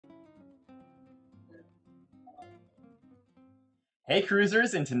Hey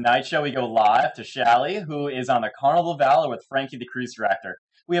cruisers, in tonight's show we go live to Shally, who is on the Carnival Valor with Frankie the cruise director.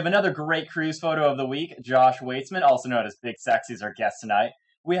 We have another great cruise photo of the week, Josh Waitzman, also known as Big Sexy, is our guest tonight.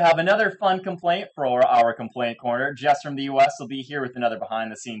 We have another fun complaint for our complaint corner. Jess from the US will be here with another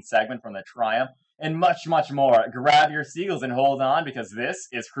behind the scenes segment from the Triumph, and much, much more. Grab your seagulls and hold on because this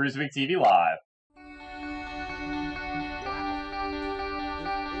is Cruise Week TV Live.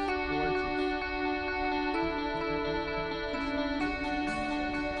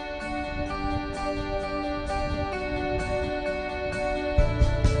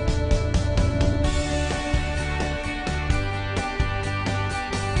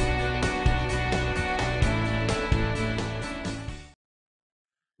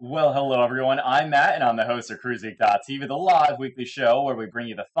 Well, hello everyone. I'm Matt, and I'm the host of CruiseWeek.tv, the live weekly show where we bring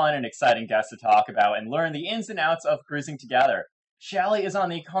you the fun and exciting guests to talk about and learn the ins and outs of cruising together. Shally is on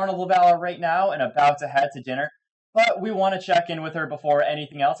the Carnival Valor right now and about to head to dinner, but we want to check in with her before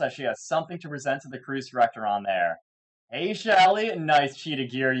anything else as she has something to present to the cruise director on there. Hey Shally, nice cheetah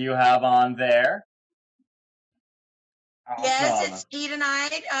gear you have on there. Awesome. Yes, it's cheetah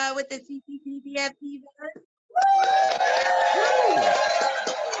night with the CCTV Divas.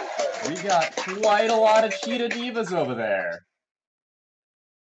 We got quite a lot of cheetah divas over there.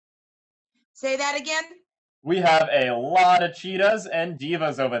 Say that again? We have a lot of cheetahs and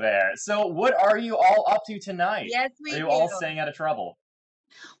divas over there. So what are you all up to tonight? Yes, we do. Are you all staying out of trouble?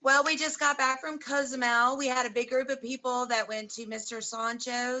 Well, we just got back from Cozumel. We had a big group of people that went to Mr.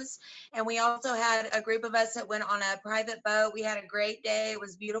 Sancho's, and we also had a group of us that went on a private boat. We had a great day. It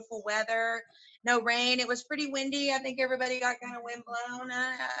was beautiful weather, no rain. It was pretty windy. I think everybody got kind of wind blown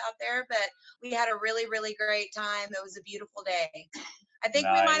out there, but we had a really, really great time. It was a beautiful day. I think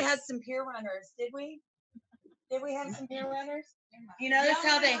we might have some pier runners. Did we? Did we have some pier runners? You notice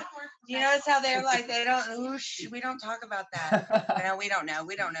how they? You notice how they're like they don't? Whoosh, we don't talk about that. No, we don't know.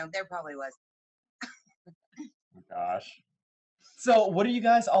 We don't know. There probably was. Gosh. So, what are you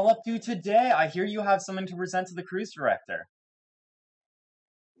guys all up to today? I hear you have something to present to the cruise director.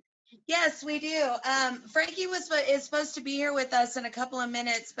 Yes, we do. Frankie is supposed to be here with us in a couple of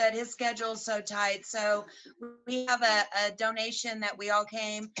minutes, but his schedule is so tight. So we have a donation that we all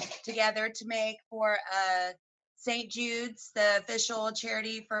came together to make for St. Jude's, the official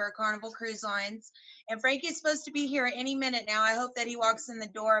charity for Carnival Cruise Lines. And Frankie's supposed to be here any minute now. I hope that he walks in the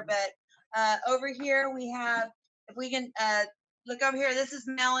door. But over here we have, if we can look over here, this is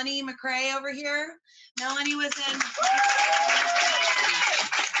Melanie McCrae over here. Melanie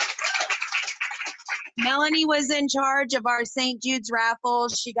was in charge of our St. Jude's raffle.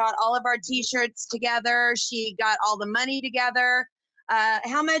 She got all of our t-shirts together. She got all the money together.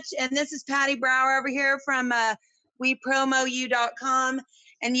 How much? And this is Patty Brower over here from WePromoYou.com.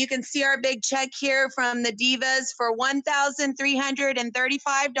 And you can see our big check here from the Divas for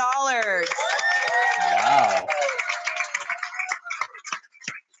 $1,335. Wow.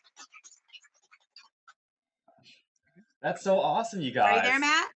 That's so awesome, you guys. Are you there,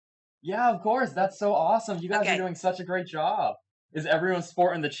 Matt? Yeah, of course. That's so awesome. You guys are doing such a great job. Is everyone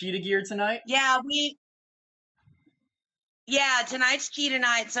sporting the cheetah gear tonight? Yeah, tonight's cheetah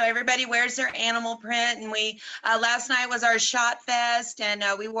night, so everybody wears their animal print. And we last night was our Shot Fest, and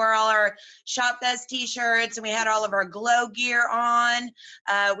we wore all our Shot Fest t-shirts, and we had all of our glow gear on.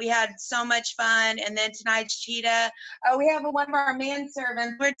 We had so much fun. And then tonight's cheetah. Oh, we have one of our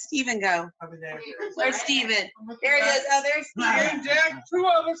manservants. Where'd Steven go? Over there. Where's Steven? There he is. Oh, there's Steven. Two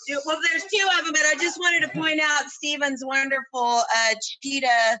of us. Well, there's two of them, but I just wanted to point out Steven's wonderful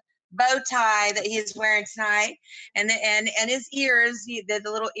cheetah bow tie that he's wearing tonight, and his ears, the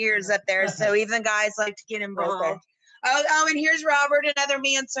little ears up there, so even guys like to get involved. Oh, and here's Robert, another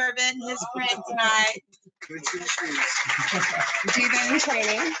manservant, his print tonight. Diva in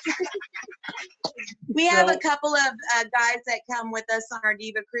training. We have a couple of guys that come with us on our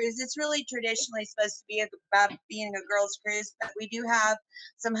Diva cruise. It's really traditionally supposed to be about being a girls' cruise, but we do have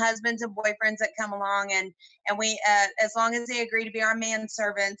some husbands and boyfriends that come along, and we, as long as they agree to be our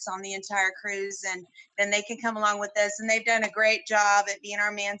manservants on the entire cruise, and then they can come along with us. And they've done a great job at being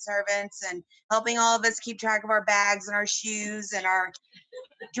our manservants and helping all of us keep track of our bags and our shoes and our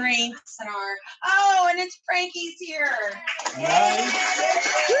drinks and and it's Frankie's here. Nice.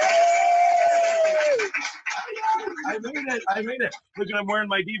 I made it. Look, I'm wearing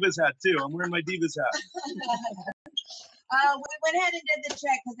my Divas hat too. I'm wearing my Divas hat. We went ahead and did the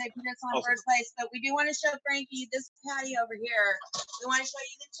check because they put us on first place, but we do want to show Frankie this patty over here. We want to show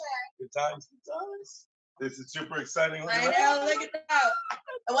you the check. Good times, good times. This is super exciting. I know, look at that.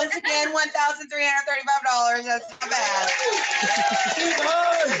 And once again, $1,335. That's not bad.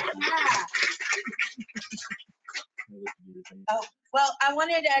 Oh, well, I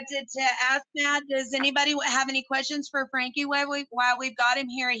wanted to ask Matt, does anybody have any questions for Frankie while we've got him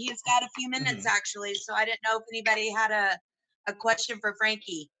here? He's got a few minutes actually, so I didn't know if anybody had a question for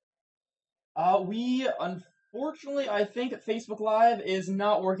Frankie. We unfortunately, I think Facebook Live is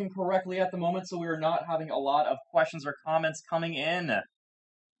not working correctly at the moment, so we are not having a lot of questions or comments coming in.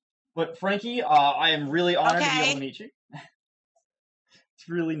 But Frankie, I am really honored to be able to meet you. It's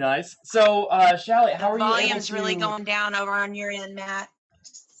really nice. So, Shallie, how are you able to... Volume's really going down over on your end, Matt.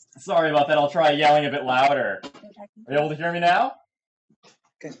 Sorry about that. I'll try yelling a bit louder. Are you able to hear me now?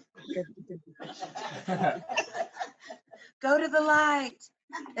 Good. Go to the light.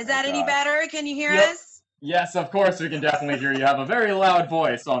 Is that any better? Can you hear us? Yes, of course we can definitely hear you. You have a very loud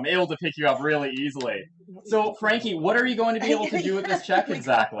voice, so I'm able to pick you up really easily. So, Frankie, what are you going to be able to do with this check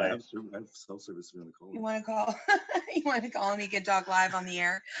exactly? I have self-service if you want to call. You want to call? You want to call him? You can talk live on the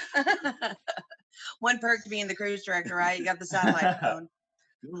air. One perk to being the cruise director, right? You got the satellite phone.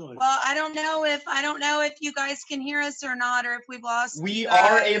 Well, I don't know if you guys can hear us or not, or if we've lost. We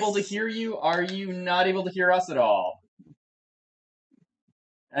are able to hear you. Are you not able to hear us at all?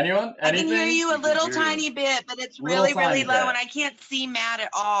 Anyone? Anything? I can hear you a little tiny bit, but it's really, really low, and I can't see Matt at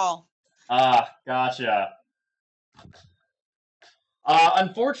all. Ah, gotcha.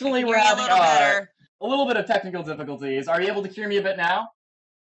 Unfortunately, we're having a little bit of technical difficulties. Are you able to hear me a bit now?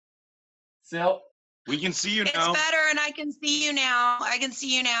 Still? We can see you now. It's better, and I can see you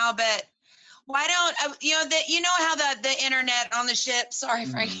now. But why don't you know how the internet on the ship? Sorry,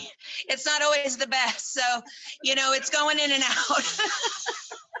 Frankie. It's not always the best, so it's going in and out.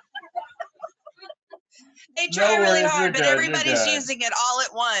 They try really hard, but everybody's using it all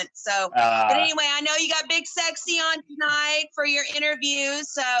at once. So, but anyway, I know you got Big Sexy on tonight for your interview,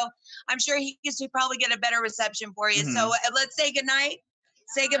 so I'm sure he should probably get a better reception for you. So let's say goodnight.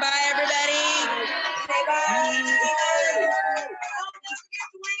 Say goodbye, everybody. Say bye.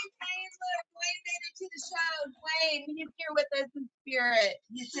 Dwayne made it to the show. Dwayne, he's here with us in spirit.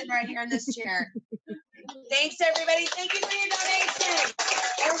 He's sitting right here in this chair. Thanks, everybody. Thank you for your donation.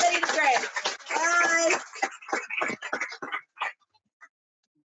 Everybody's great. Bye.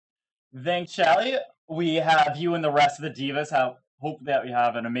 Thanks, Shallie. We have you and the rest of the divas. Hope that we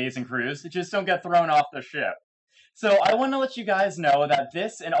have an amazing cruise. Just don't get thrown off the ship. So I want to let you guys know that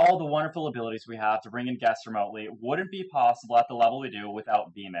this and all the wonderful abilities we have to bring in guests remotely wouldn't be possible at the level we do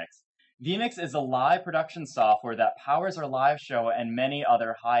without vMix. vMix is a live production software that powers our live show and many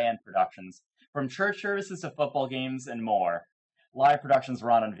other high-end productions, from church services to football games and more. Live productions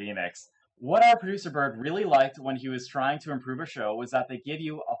run on vMix. What our producer Bird really liked when he was trying to improve a show was that they give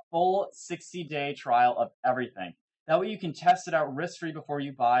you a full 60-day trial of everything. That way you can test it out risk-free before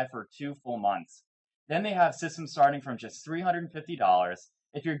you buy for 2 full months. Then they have systems starting from just $350.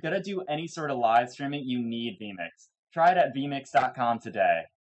 If you're going to do any sort of live streaming, you need vMix. Try it at vmix.com today.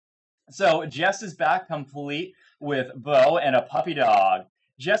 So Jess is back complete with Bo and a puppy dog.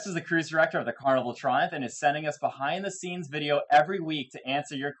 Jess is the cruise director of the Carnival Triumph and is sending us behind-the-scenes video every week to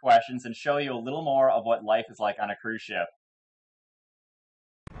answer your questions and show you a little more of what life is like on a cruise ship.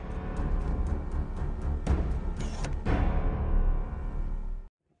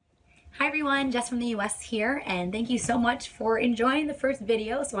 Hi everyone, Jess from the US here, and thank you so much for enjoying the first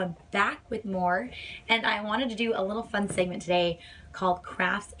video. So I'm back with more, and I wanted to do a little fun segment today called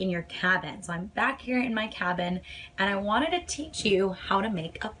Crafts in Your Cabin. So I'm back here in my cabin, and I wanted to teach you how to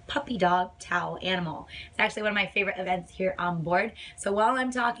make a puppy dog towel animal. It's actually one of my favorite events here on board. So while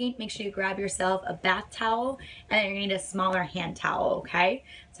I'm talking, make sure you grab yourself a bath towel, and then you're gonna need a smaller hand towel, okay?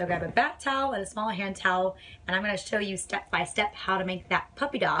 So grab a bath towel and a small hand towel, and I'm going to show you step by step how to make that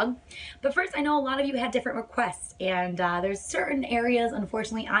puppy dog. But first, I know a lot of you had different requests, and there's certain areas,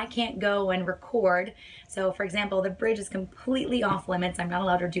 unfortunately, I can't go and record. So for example, the bridge is completely off limits. I'm not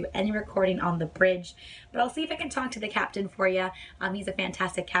allowed to do any recording on the bridge, but I'll see if I can talk to the captain for you. He's a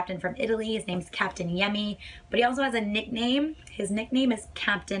fantastic captain from Italy. His name's Captain Yummy, but he also has a nickname. His nickname is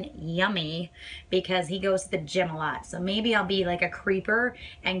Captain Yummy because he goes to the gym a lot. So maybe I'll be like a creeper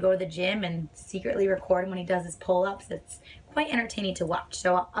and go to the gym and secretly record him when he does his pull-ups. It's quite entertaining to watch.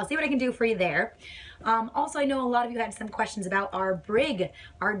 So I'll see what I can do for you there. Also, I know a lot of you had some questions about our brig,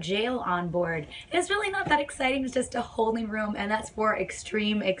 our jail on board. It's really not that exciting. It's just a holding room, and that's for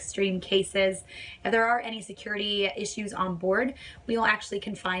extreme cases. If there are any security issues on board, we will actually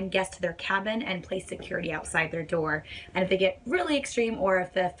confine guests to their cabin and place security outside their door. And if they get really extreme, or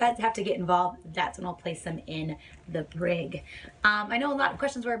if the feds have to get involved, that's when we'll place them in the brig. I know a lot of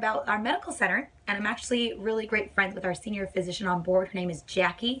questions were about our medical center, and I'm actually really great friends with our senior physician on board. Her name is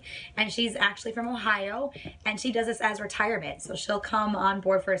Jackie, and she's actually from Ohio, and she does this as retirement. So she'll come on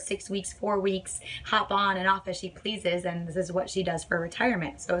board for 6 weeks, 4 weeks, hop on and off as she pleases, and this is what she does for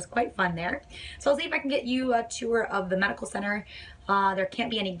retirement. So it's quite fun there. So I'll see if I can get you a tour of the medical center. There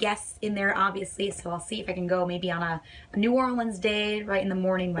can't be any guests in there, obviously, so I'll see if I can go maybe on a New Orleans day right in the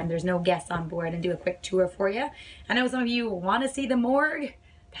morning when there's no guests on board and do a quick tour for you. I know some of you want to see the morgue.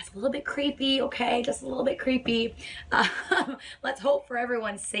 That's a little bit creepy, okay? Just a little bit creepy. Let's hope for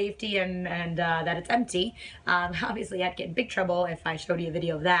everyone's safety and that it's empty. Obviously, I'd get in big trouble if I showed you a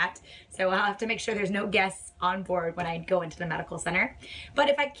video of that. So I'll have to make sure there's no guests on board when I go into the medical center. But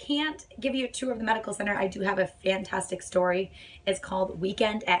if I can't give you a tour of the medical center, I do have a fantastic story. It's called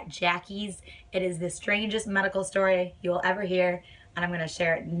Weekend at Jackie's. It is the strangest medical story you will ever hear, and I'm going to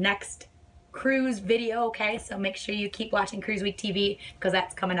share it next cruise video, okay? So make sure you keep watching Cruise Week TV because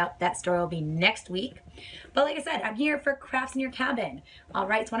that's coming up. That story will be next week. But like I said, I'm here for Crafts in Your Cabin. All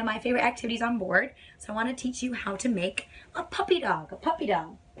right, it's one of my favorite activities on board. So I want to teach you how to make a puppy dog, So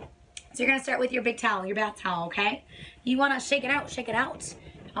you're going to start with your big towel, your bath towel, okay? You want to shake it out, shake it out.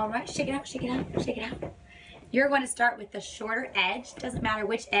 All right, shake it out, shake it out, shake it out. You're going to start with the shorter edge. Doesn't matter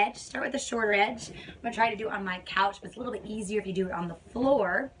which edge, start with the shorter edge. I'm going to try to do it on my couch, but it's a little bit easier if you do it on the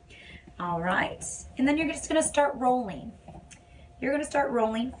floor. All right, and then you're just going to start rolling. You're going to start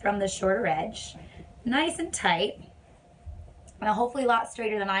rolling from the shorter edge, nice and tight. Now, hopefully a lot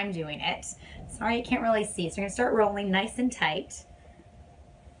straighter than I'm doing it. Sorry, you can't really see. So you're going to start rolling nice and tight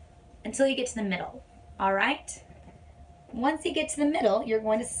until you get to the middle. All right? Once you get to the middle, you're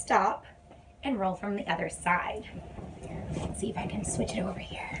going to stop and roll from the other side. Let's see if I can switch it over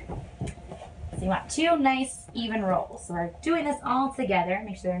here. So you want 2 nice even rolls. So we're doing this all together.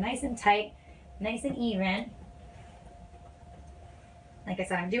 Make sure they're nice and tight, nice and even. Like I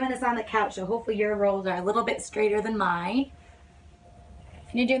said, I'm doing this on the couch, so hopefully your rolls are a little bit straighter than mine.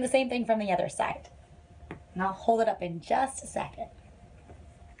 And you're doing the same thing from the other side. And I'll hold it up in just a second.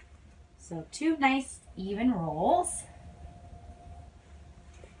 So 2 nice even rolls.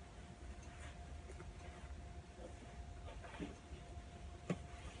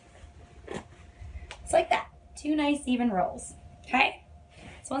 Just like that, 2 nice even rolls, okay?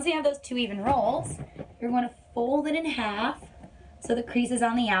 So once you have those 2 even rolls, you're going to fold it in half so the crease is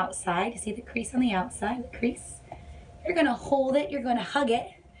on the outside. You see the crease on the outside, the crease? You're going to hold it, you're going to hug it,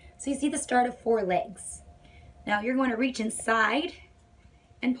 so you see the start of 4 legs. Now you're going to reach inside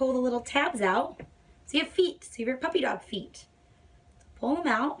and pull the little tabs out. So you have feet, so you have your puppy dog feet. Pull them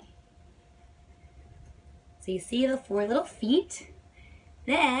out. So you see the 4 little feet.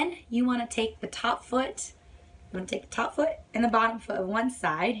 Then you want to take the top foot, and the bottom foot of one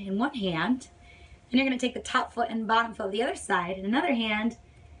side in one hand, and you're going to take the top foot and bottom foot of the other side in another hand,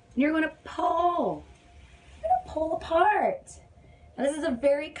 and you're going to pull. You're going to pull apart. Now this is a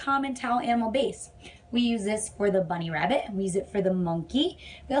very common towel animal base. We use this for the bunny rabbit, and we use it for the monkey.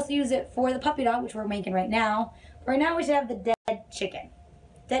 We also use it for the puppy dog, which we're making right now. Right now we should have the dead chicken.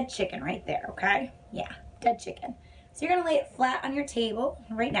 Dead chicken right there, okay? Yeah, dead chicken. So you're going to lay it flat on your table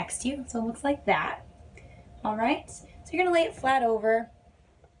right next to you. So it looks like that. All right. So you're going to lay it flat over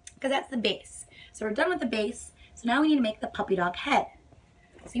because that's the base. So we're done with the base. So now we need to make the puppy dog head.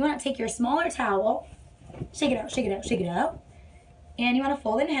 So you want to take your smaller towel, shake it out, shake it out, shake it out. And you want to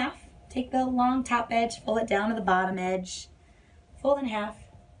fold it in half. Take the long top edge, fold it down to the bottom edge. Fold in half.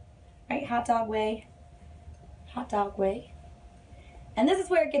 Right? Hot dog way. Hot dog way. And this is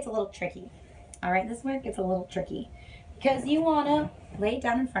where it gets a little tricky. All right. This is where it gets a little tricky. Because you want to lay it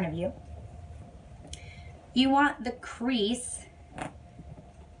down in front of you. You want the crease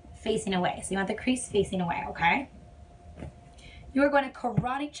facing away. So you want the crease facing away, okay? You are going to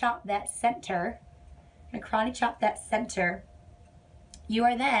karate chop that center. Karate chop that center. You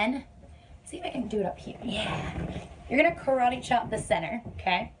are then, see if I can do it up here. Yeah. You're going to karate chop the center,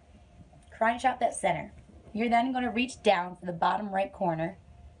 okay? Karate chop that center. You're then going to reach down for the bottom right corner.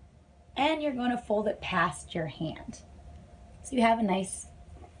 And you're going to fold it past your hand. So you have a nice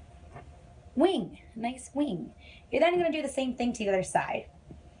wing, You're then going to do the same thing to the other side.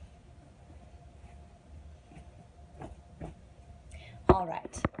 All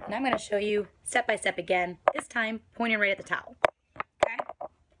right, and I'm going to show you step by step again, this time pointing right at the towel, okay?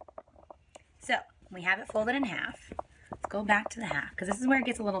 So we have it folded in half. Let's go back to the half, because this is where it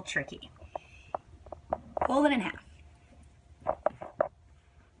gets a little tricky. Fold it in half.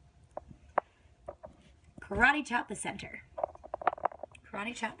 Karate chop the center.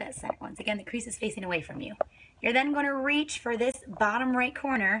 Karate chop that center. Once again, the crease is facing away from you. You're then going to reach for this bottom right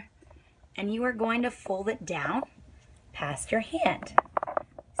corner, and you are going to fold it down past your hand.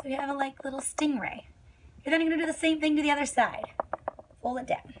 So we have a like little stingray. You're then going to do the same thing to the other side. Fold it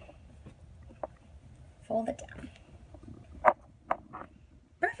down. Fold it down.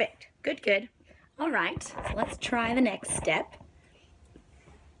 Perfect. Good, good. All right, so let's try the next step.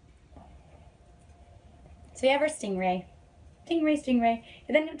 So you have our stingray. Stingray, stingray.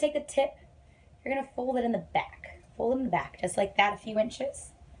 You're then going to take the tip. You're going to fold it in the back. Fold it in the back, just like that, a few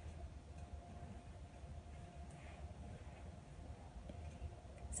inches.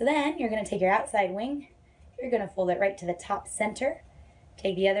 So then you're going to take your outside wing. You're going to fold it right to the top center.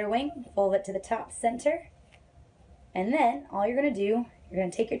 Take the other wing, fold it to the top center. And then all you're going to do, you're going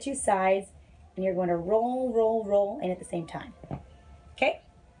to take your two sides and you're going to roll, roll, roll in at the same time. Okay?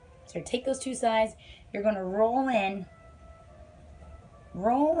 So take those two sides, you're going to roll in.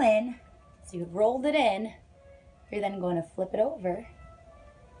 Roll in. So you rolled it in. You're then going to flip it over.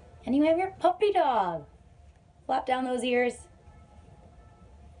 And you have your puppy dog. Flap down those ears.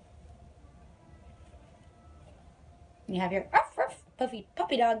 You have your ruff, ruff,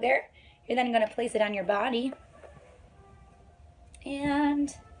 puppy dog there. You're then going to place it on your body.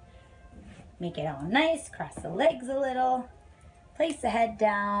 And make it all nice. Cross the legs a little. Place the head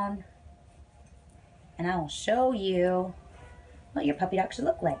down. And I will show you what your puppy dog should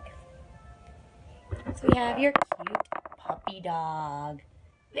look like. So we have your cute puppy dog.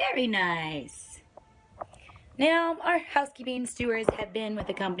 Very nice. Now, our housekeeping stewards have been with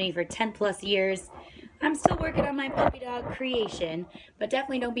the company for 10 plus years. I'm still working on my puppy dog creation, but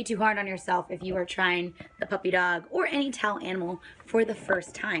definitely don't be too hard on yourself if you are trying the puppy dog or any towel animal for the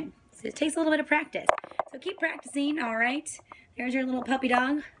first time. So it takes a little bit of practice. So keep practicing, all right? There's your little puppy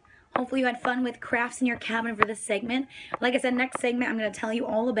dog. Hopefully you had fun with crafts in your cabin for this segment. Like I said, next segment I'm going to tell you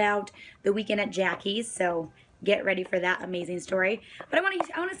all about the weekend at Jackie's, so get ready for that amazing story. But I want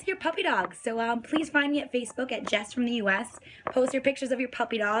to see your puppy dogs, so please find me at Facebook at Jess from the US. Post your pictures of your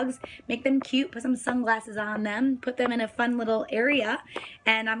puppy dogs, make them cute, put some sunglasses on them, put them in a fun little area,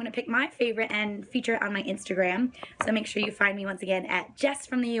 and I'm going to pick my favorite and feature it on my Instagram. So make sure you find me once again at Jess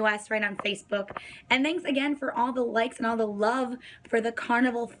from the US right on Facebook. And thanks again for all the likes and all the love for the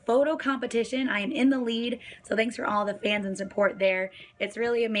carnival photo competition. I am in the lead, so thanks for all the fans and support there. It's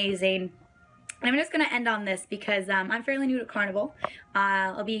really amazing. I'm just going to end on this because I'm fairly new to Carnival.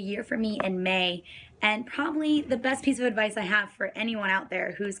 It'll be a year for me in May. And probably the best piece of advice I have for anyone out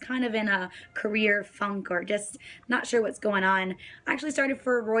there who's kind of in a career funk or just not sure what's going on. I actually started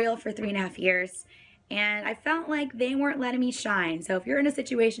for Royal for 3.5 years. And I felt like they weren't letting me shine. So if you're in a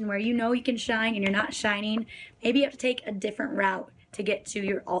situation where you know you can shine and you're not shining, maybe you have to take a different route to get to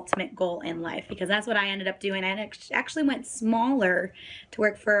your ultimate goal in life, because that's what I ended up doing. I actually went smaller to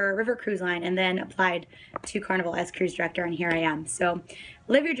work for River Cruise Line and then applied to Carnival as cruise director, and here I am. So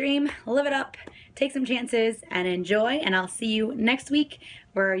live your dream, live it up, take some chances, and enjoy, and I'll see you next week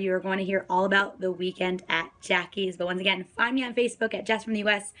where you're going to hear all about the weekend at Jackie's. But once again, find me on Facebook at Jess from the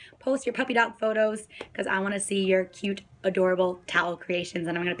US. Post your puppy dog photos because I want to see your cute, adorable towel creations,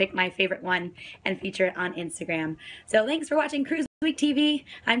 and I'm going to pick my favorite one and feature it on Instagram. So thanks for watching Cruise Week TV.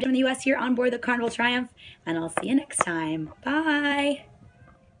 I'm Jess from the US here on board the Carnival Triumph, and I'll see you next time. Bye!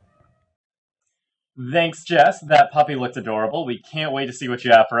 Thanks, Jess. That puppy looked adorable. We can't wait to see what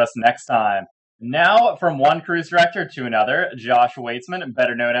you have for us next time. Now, from one cruise director to another, Josh Waitzman,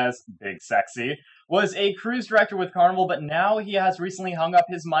 better known as Big Sexy, was a cruise director with Carnival, but now he has recently hung up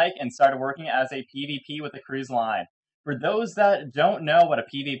his mic and started working as a PVP with a cruise line. For those that don't know what a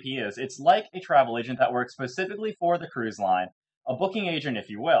PVP is, it's like a travel agent that works specifically for the cruise line, a booking agent, if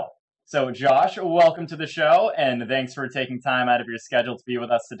you will. So, Josh, welcome to the show, and thanks for taking time out of your schedule to be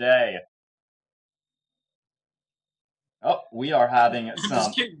with us today. Oh, we are having I'm some.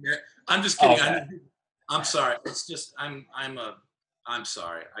 just kidding, man. I'm just kidding. Okay. I'm sorry. It's just I'm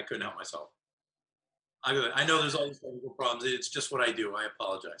sorry. I couldn't help myself. I know there's all these technical problems. It's just what I do. I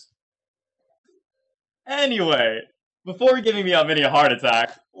apologize. Anyway, before giving me a mini heart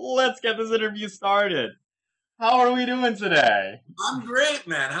attack, let's get this interview started. How are we doing today? I'm great,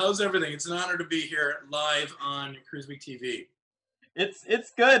 man. How's everything? It's an honor to be here live on Cruise Week TV.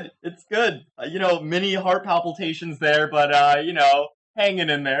 It's good. It's good. Mini heart palpitations there, but hanging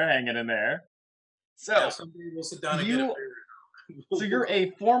in there. So Yeah, someday we'll sit down and get it. So you're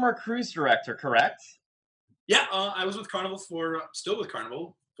a former cruise director, correct? Yeah, I was with Carnival still with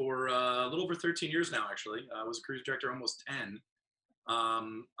Carnival for a little over 13 years now, actually. I was a cruise director almost 10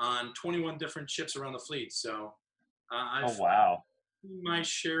 on 21 different ships around the fleet. So I've done my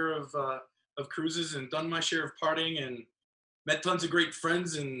share of cruises and done my share of partying and met tons of great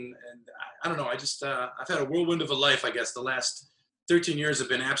friends. And I don't know, I just, I've had a whirlwind of a life, I guess. The last 13 years have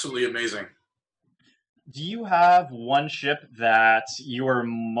been absolutely amazing. Do you have one ship that you are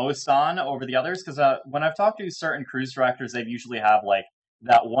most on over the others? Because when I've talked to certain cruise directors, they usually have like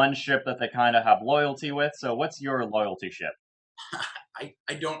that one ship that they kind of have loyalty with. So what's your loyalty ship?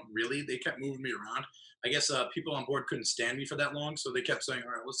 I don't really. They kept moving me around. I guess people on board couldn't stand me for that long, so they kept saying,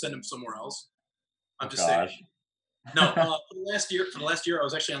 "All right, let's send him somewhere else." I'm Oh just saying. gosh. No, for the last year, I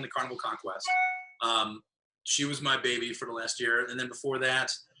was actually on the Carnival Conquest. She was my baby for the last year, and then before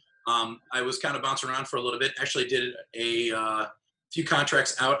that, I was kind of bouncing around for a little bit. Actually, did a few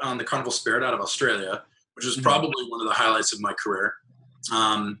contracts out on the Carnival Spirit out of Australia, which was Mhm. probably one of the highlights of my career.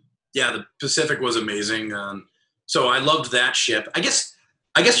 Yeah, the Pacific was amazing. So I loved that ship. I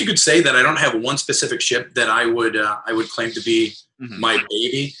guess you could say that I don't have one specific ship that I would claim to be Mhm. my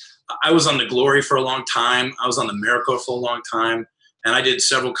baby. I was on the Glory for a long time. I was on the Miracle for a long time, and I did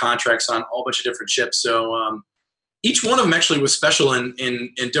several contracts on a whole bunch of different ships. So each one of them actually was special in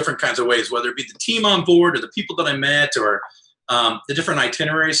different kinds of ways, whether it be the team on board or the people that I met or the different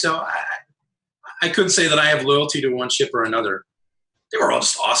itineraries. So I couldn't say that I have loyalty to one ship or another. They were all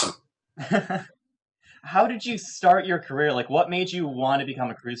just awesome. How did you start your career? Like, what made you want to become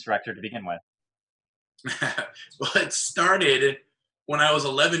a cruise director to begin with? Well, it started when I was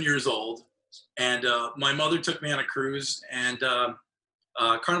 11 years old, and my mother took me on a cruise and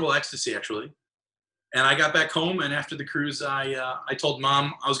Carnival Ecstasy actually. And I got back home, and after the cruise, I told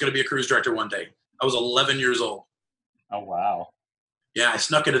Mom I was going to be a cruise director one day. I was 11 years old. Oh wow. Yeah, I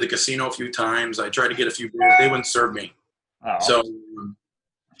snuck into the casino a few times. I tried to get a few beers. They wouldn't serve me. Oh. So,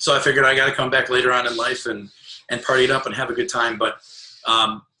 so I figured I got to come back later on in life and party it up and have a good time. But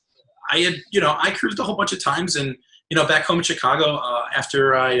I had, I cruised a whole bunch of times, and back home in Chicago,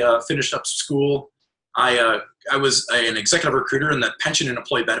 after I finished up school, I was an executive recruiter in the pension and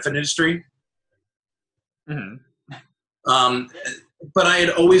employee benefit industry. Hmm. Um, but I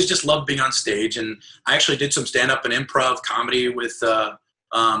had always just loved being on stage, and I actually did some stand-up and improv comedy with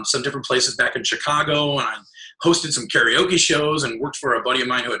some different places back in Chicago, and I hosted some karaoke shows and worked for a buddy of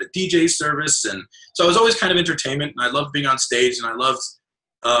mine who had a DJ service, and so I was always kind of entertainment, and I loved being on stage, and I loved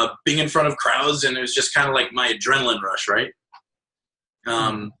being in front of crowds, and it was just kind of like my adrenaline rush, right?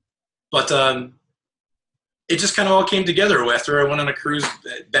 But it just kind of all came together after I went on a cruise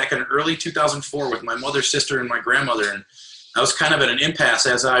back in early 2004 with my mother, sister, and my grandmother, and I was kind of at an impasse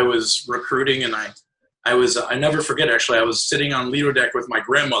as I was recruiting, and I never forget, actually, I was sitting on Lido deck with my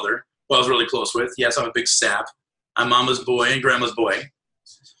grandmother, who I was really close with. Yes, I'm a big sap. I'm mama's boy and grandma's boy.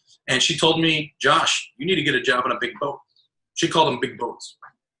 And she told me, Josh, you need to get a job on a big boat. She called them big boats.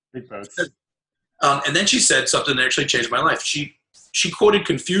 Big boats. And then she said something that actually changed my life. She quoted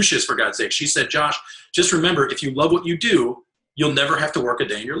Confucius, for God's sake. She said, Josh, just remember, if you love what you do, you'll never have to work a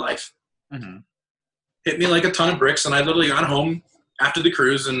day in your life. Hmm. Hit me like a ton of bricks, and I literally got home after the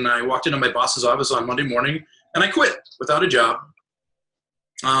cruise, and I walked into my boss's office on Monday morning, and I quit without a job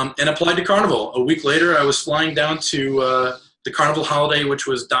and applied to Carnival. A week later, I was flying down to the Carnival holiday, which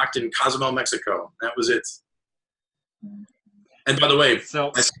was docked in Cozumel, Mexico. That was it. And by the way,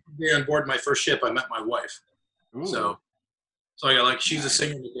 So, my second day on board my first ship, I met my wife. ooh. So I got she's a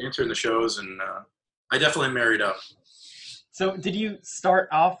singer and a dancer in the shows, and I definitely married up. So did you start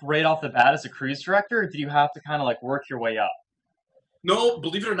off right off the bat as a cruise director, or did you have to kind of like work your way up? No,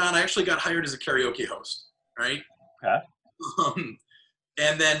 believe it or not, I actually got hired as a karaoke host, right? Okay.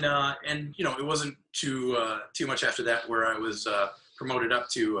 And then, it wasn't too much after that where I was promoted up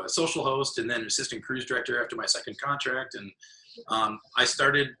to social host and then assistant cruise director after my second contract. And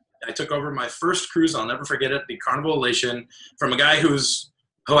I took over my first cruise. I'll never forget it. The Carnival Elation from a guy who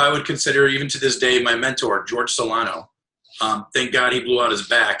I would consider even to this day my mentor, George Solano. Thank God he blew out his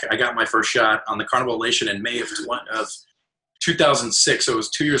back. I got my first shot on the Carnival Elation in May of 2006. So it was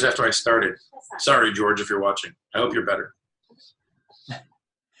 2 years after I started. Sorry, George, if you're watching. I hope you're better.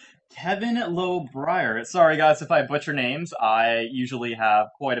 Kevin Lowbrier. Sorry, guys, if I butcher names. I usually have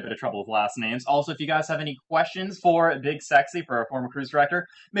quite a bit of trouble with last names. Also, if you guys have any questions for Big Sexy, for a former cruise director,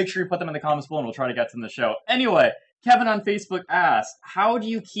 make sure you put them in the comments below and we'll try to get to them in the show. Anyway, Kevin on Facebook asks, how do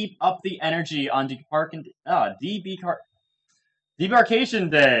you keep up the energy on debarkation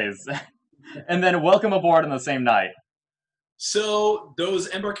days? And then welcome aboard on the same night. So those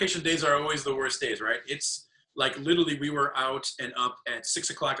embarkation days are always the worst days, right? It's like literally we were out and up at 6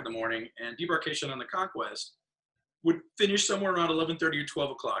 o'clock in the morning, and debarkation on the Conquest would finish somewhere around 11:30 or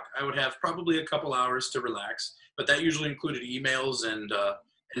 12 o'clock. I would have probably a couple hours to relax, but that usually included emails and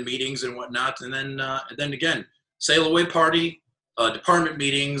meetings and whatnot. And then again, sail away party, department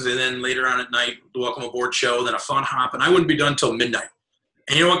meetings, and then later on at night, the welcome aboard show, then a fun hop, and I wouldn't be done till midnight.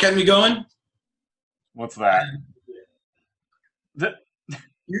 And you know what kept me going? What's that?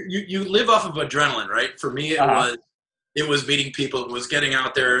 you live off of adrenaline, right? For me, it was meeting people. It was getting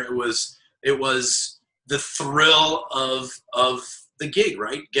out there. It was the thrill of the gig,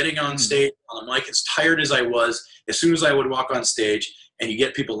 right? Getting on stage on the mic. As tired as I was, as soon as I would walk on stage and you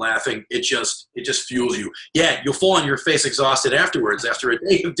get people laughing, it just fuels you. Yeah, you'll fall on your face exhausted afterwards after a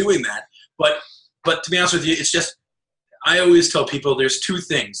day of doing that. But to be honest with you, it's just, I always tell people there's two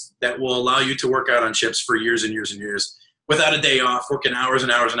things that will allow you to work out on ships for years and years and years without a day off, working hours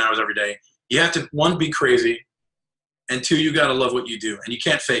and hours and hours every day. You have to, one, be crazy, and two, you got to love what you do, and you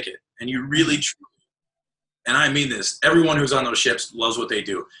can't fake it. And you really, and I mean this, everyone who's on those ships loves what they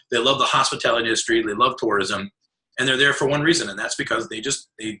do. They love the hospitality industry, they love tourism, and they're there for one reason, and that's because they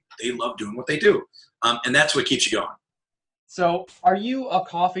love doing what they do. And that's what keeps you going. So are you a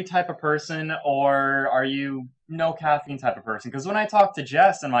coffee type of person, or are you no caffeine type of person? Because when I talked to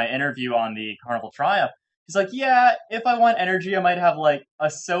Jess in my interview on the Carnival Triumph, he's like, yeah, if I want energy, I might have like a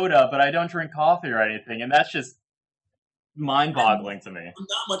soda, but I don't drink coffee or anything. And that's just mind-boggling to me. I'm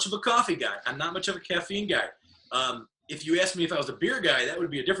not much of a coffee guy. I'm not much of a caffeine guy. If you asked me if I was a beer guy, that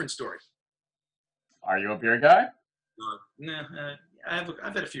would be a different story. Are you a beer guy? Nah,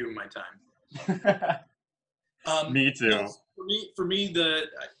 I've had a few in my time. Me too. For me,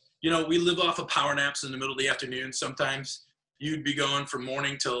 we live off of power naps in the middle of the afternoon. Sometimes you'd be going from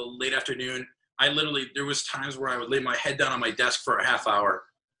morning till late afternoon. There was times where I would lay my head down on my desk for a half hour,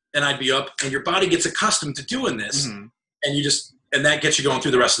 and I'd be up, and your body gets accustomed to doing this, and that gets you going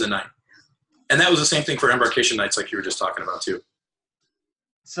through the rest of the night. And that was the same thing for embarkation nights, like you were just talking about too.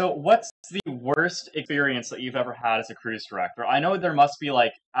 So what's the worst experience that you've ever had as a cruise director? I know there must be,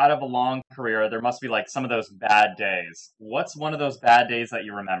 like, out of a long career, there must be, like, some of those bad days. What's one of those bad days that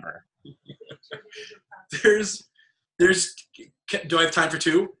you remember? Do I have time for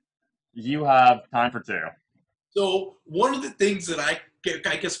two? You have time for two. So one of the things that I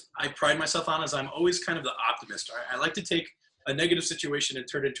guess I pride myself on is I'm always kind of the optimist. I like to take a negative situation and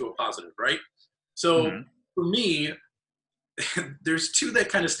turn it into a positive, right? So for me, there's two that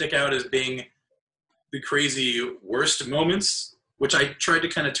kind of stick out as being the crazy worst moments, which I tried to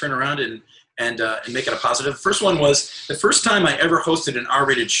kind of turn around and make it a positive. First one was the first time I ever hosted an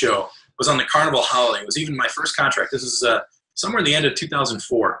R-rated show was on the Carnival Holiday. It was even my first contract. This is somewhere in the end of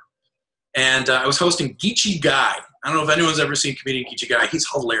 2004. And I was hosting Geechee Guy. I don't know if anyone's ever seen comedian Geechee Guy. He's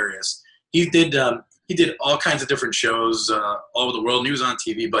hilarious. He did all kinds of different shows all over the world, and he was on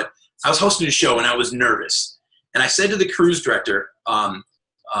TV. But I was hosting a show, and I was nervous. And I said to the cruise director, Paul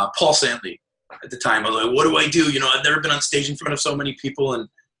Santley, at the time, I was like, what do I do? I've never been on stage in front of so many people. And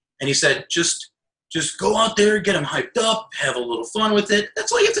he said, just go out there, get them hyped up, have a little fun with it.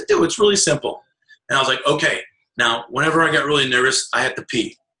 That's all you have to do. It's really simple. And I was like, okay. Now, whenever I got really nervous, I had to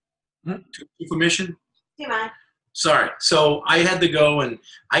pee. Permission? Do you mind? Sorry. So I had to go, and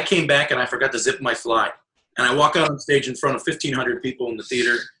I came back, and I forgot to zip my fly. And I walk out on stage in front of 1,500 people in the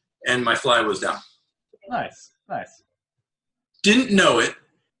theater, and my fly was down. Nice. Didn't know it,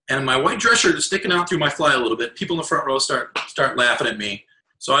 and my white dress shirt is sticking out through my fly a little bit. People in the front row start laughing at me.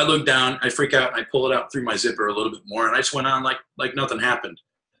 So I look down, I freak out, and I pull it out through my zipper a little bit more, and I just went on like nothing happened.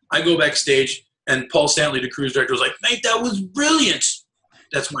 I go backstage, and Paul Stanley, the cruise director, was like, mate, that was brilliant.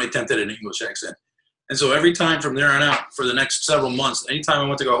 That's my attempt at an English accent. And so every time from there on out, for the next several months, anytime I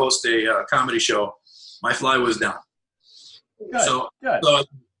went to go host a comedy show, my fly was down. Good. So,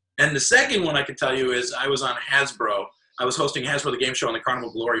 and the second one I can tell you is I was on Hasbro. I was hosting Hasbro the Game Show on the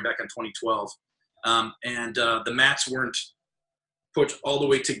Carnival Glory back in 2012. And the mats weren't put all the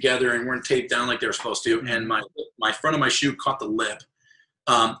way together and weren't taped down like they were supposed to. And my front of my shoe caught the lip.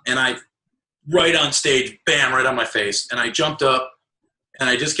 And I, right on stage, bam, right on my face. And I jumped up and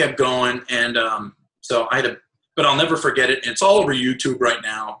I just kept going. And so I had to, but I'll never forget it. And it's all over YouTube right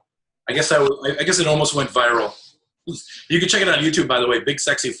now. I guess it almost went viral. You can check it on YouTube, by the way, Big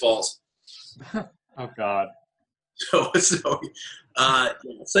Sexy Falls. Oh, God. So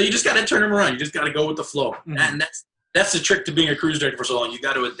you just got to turn them around. You just got to go with the flow. And that's the trick to being a cruise director for so long. You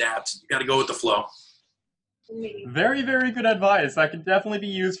got to adapt. You got to go with the flow. Very, very good advice. That could definitely be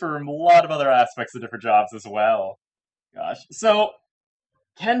used for a lot of other aspects of different jobs as well. Gosh. So,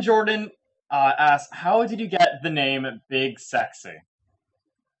 Ken Jordan asks, how did you get the name Big Sexy?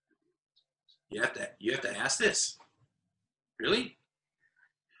 You have to ask this. Really?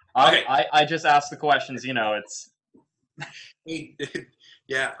 Okay. I just asked the questions. It's.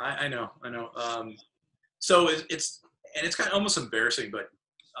 Yeah, I know. So it's kind of almost embarrassing, but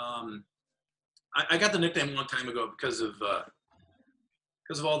I got the nickname a long time ago because of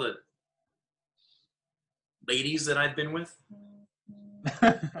all the ladies that I've been with.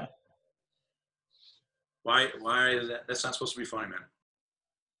 Why is that? That's not supposed to be funny, man.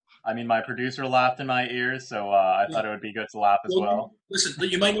 I mean, my producer laughed in my ears, so I thought it would be good to laugh as well. Listen,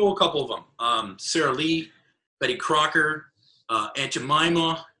 you might know a couple of them. Sarah Lee, Betty Crocker, Aunt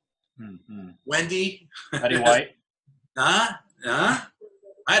Jemima, Wendy. Betty White. I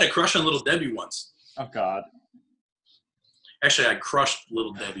had a crush on Little Debbie once. Oh, God. Actually, I crushed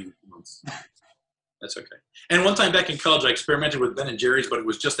Little Debbie once. That's okay. And one time back in college, I experimented with Ben and Jerry's, but it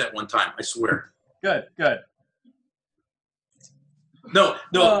was just that one time. I swear. Good, good. No.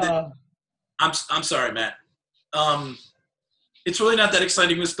 I'm sorry, Matt. It's really not that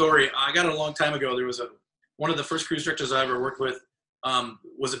exciting of a story. I got it a long time ago. There was one of the first cruise directors I ever worked with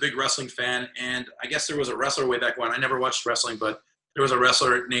was a big wrestling fan, and I guess there was a wrestler way back when. I never watched wrestling, but there was a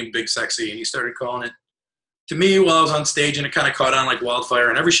wrestler named Big Sexy, and he started calling it to me while I was on stage, and it kind of caught on like wildfire.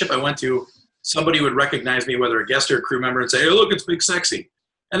 And every ship I went to, somebody would recognize me, whether a guest or a crew member, and say, "Hey, look, it's Big Sexy."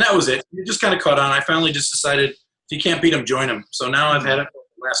 And that was it. It just kind of caught on. I finally just decided, if you can't beat them, join them. So now I've had it for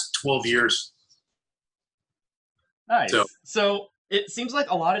the last 12 years. Nice. So it seems like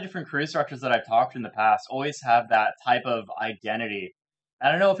a lot of different cruise directors that I've talked to in the past always have that type of identity.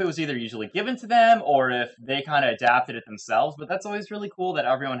 I don't know if it was either usually given to them or if they kind of adapted it themselves, but that's always really cool that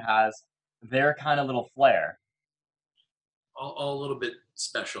everyone has their kind of little flair. All a little bit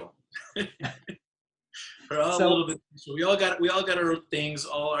special. We're all a little bit. So we all got our things,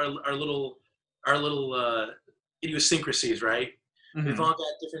 all our little idiosyncrasies, right? Mm-hmm. We've all got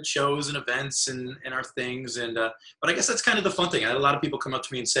different shows and events and our things, and but I guess that's kind of the fun thing. I had a lot of people come up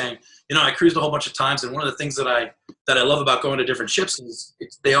to me and saying, I cruised a whole bunch of times, and one of the things that I love about going to different ships is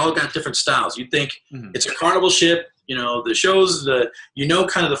they all got different styles. You'd think it's a Carnival ship, the shows,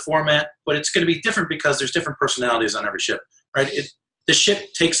 kind of the format, but it's going to be different because there's different personalities on every ship, right? The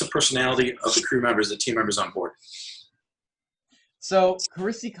ship takes the personality of the crew members, the team members on board. So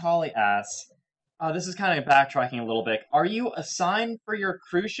Carissy Colley asks, this is kind of backtracking a little bit. Are you assigned for your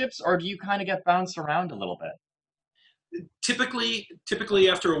cruise ships, or do you kind of get bounced around a little bit? Typically,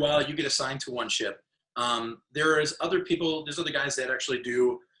 after a while, you get assigned to one ship. There's other guys that actually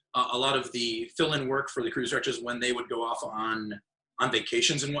do a lot of the fill-in work for the cruise directors when they would go off on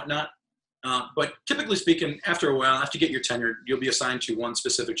vacations and whatnot. But typically speaking, after a while, after you get your tenure, you'll be assigned to one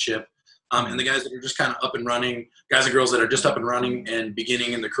specific ship. And the guys that are just kind of up and running, guys and girls that are just up and running and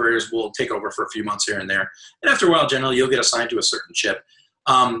beginning in their careers will take over for a few months here and there. And after a while, generally, you'll get assigned to a certain ship.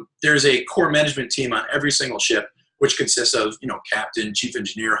 There's a core management team on every single ship, which consists of, captain, chief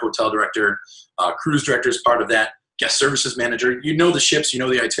engineer, hotel director, cruise director is part of that, guest services manager. You know the ships, you know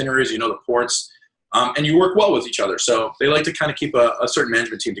the itineraries, you know the ports, and you work well with each other. So they like to kind of keep a certain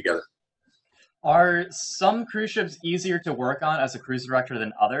management team together. Are some cruise ships easier to work on as a cruise director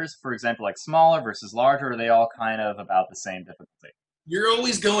than others? For example, like smaller versus larger, or are they all kind of about the same difficulty? You're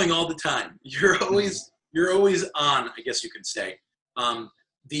always going all the time. You're always on, I guess you could say.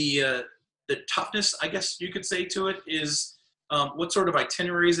 The toughness, I guess you could say, to it is what sort of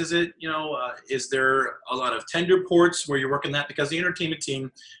itineraries is it? Is there a lot of tender ports where you're working that? Because the entertainment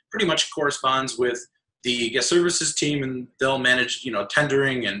team pretty much corresponds with the guest services team, and they'll manage,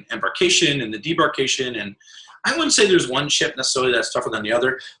 tendering and embarkation and the debarkation. And I wouldn't say there's one ship necessarily that's tougher than the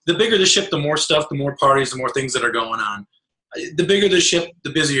other. The bigger the ship, the more stuff, the more parties, the more things that are going on. The bigger the ship, the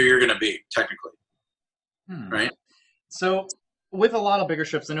busier you're going to be, technically. Right? So with a lot of bigger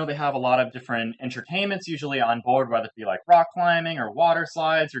ships, I know they have a lot of different entertainments usually on board, whether it be like rock climbing or water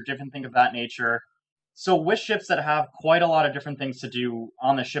slides or different things of that nature. So with ships that have quite a lot of different things to do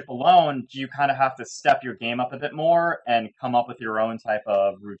on the ship alone, do you kind of have to step your game up a bit more and come up with your own type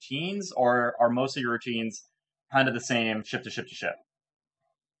of routines, or are most of your routines kind of the same ship to ship to ship?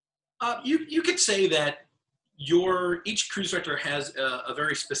 You could say that each cruise director has a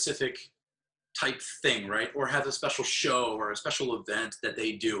very specific type thing, right? Or has a special show or a special event that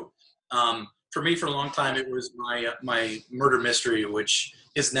they do. For me, for a long time, it was my murder mystery, which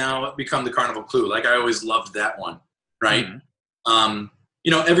is now become the Carnival Clue. Like, I always loved that one, right?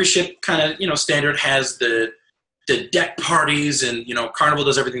 Every ship kind of, standard has the deck parties, and, Carnival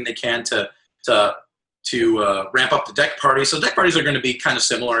does everything they can to ramp up the deck parties. So deck parties are going to be kind of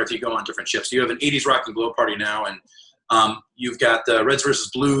similar if you go on different ships. You have an 80s rock and glow party now, and you've got the Reds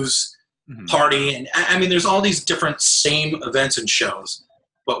versus Blues party. And I mean, there's all these different same events and shows,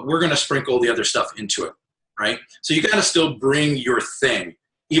 but we're going to sprinkle the other stuff into it, right? So you got to still bring your thing,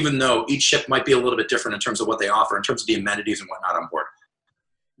 even though each ship might be a little bit different in terms of what they offer, in terms of the amenities and whatnot on board.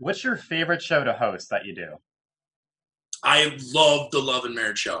 What's your favorite show to host that you do? I love the Love and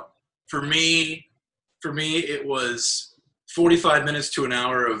Marriage show. For me, it was 45 minutes to an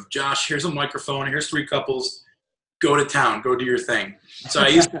hour of, Josh, here's a microphone, here's 3 couples, go to town, go do your thing. So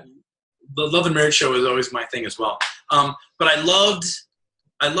the Love and Marriage show is always my thing as well. But I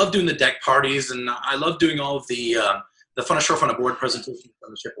I love doing the deck parties, and I love doing all of the fun of shore, fun aboard presentations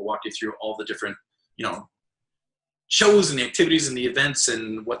on the ship. Will walk you through all the different, shows and the activities and the events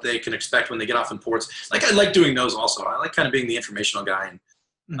and what they can expect when they get off in ports. Like, I like doing those also. I like kind of being the informational guy.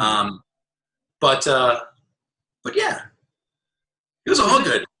 And, but yeah, it was all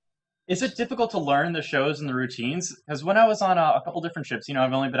good. Is it difficult to learn the shows and the routines? Because when I was on a couple different ships,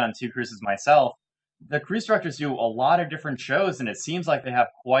 I've only been on 2 cruises myself, the cruise directors do a lot of different shows, and it seems like they have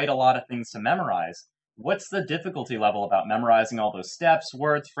quite a lot of things to memorize. What's the difficulty level about memorizing all those steps,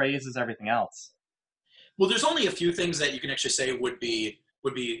 words, phrases, everything else? Well, there's only a few things that you can actually say would be,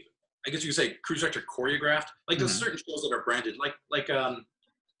 I guess you could say, cruise director choreographed. Like, there's certain shows that are branded, like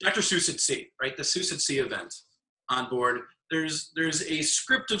Dr. Seuss at Sea, right? The Seuss at Sea event on board. There's a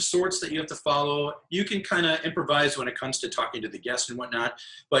script of sorts that you have to follow. You can kind of improvise when it comes to talking to the guests and whatnot,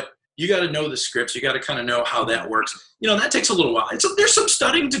 but you got to know the scripts. You got to kind of know how that works. That takes a little while. There's some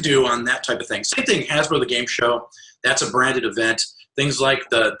studying to do on that type of thing. Same thing, Hasbro the Game Show. That's a branded event. Things like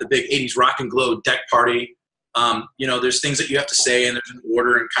the big 80s rock and glow deck party. There's things that you have to say, and there's an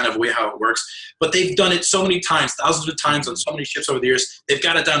order and kind of way how it works. But they've done it so many times, thousands of times on so many ships over the years. They've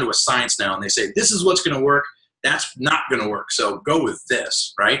got it down to a science now, and they say, this is what's going to work. That's not going to work. So go with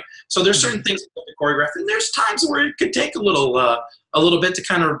this, right? So there's certain things that you have to choreograph, and there's times where it could take a little bit to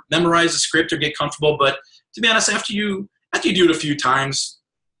kind of memorize the script or get comfortable. But to be honest, after you do it a few times,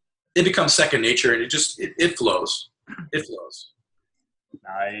 it becomes second nature, and it flows. It flows.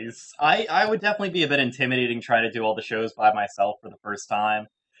 Nice. I would definitely be a bit intimidating trying to do all the shows by myself for the first time.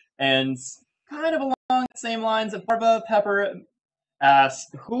 And kind of along the same lines of Barbara Pepper asks,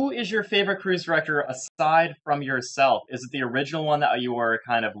 who is your favorite cruise director aside from yourself? Is it the original one that you were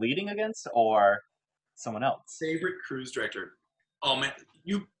kind of leading against, or someone else? Favorite cruise director? Oh man,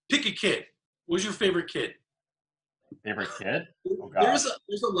 you pick a kid. Who's your favorite kid? Favorite kid? Oh, God.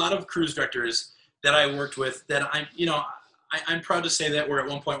 There's a lot of cruise directors that I worked with that I'm proud to say that at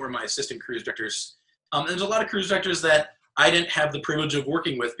one point were my assistant cruise directors. And there's a lot of cruise directors that I didn't have the privilege of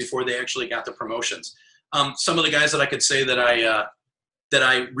working with before they actually got the promotions. Some of the guys that I could say that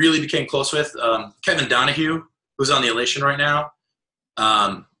I really became close with, Kevin Donahue, who's on the Elation right now.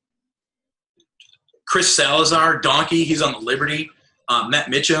 Chris Salazar, Donkey, he's on the Liberty. Matt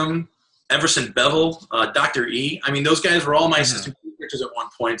Mitchum, Everson Bevel, Dr. E. I mean, those guys were all my assistant cruise directors at one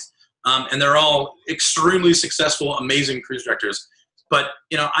point. And they're all extremely successful, amazing cruise directors. But,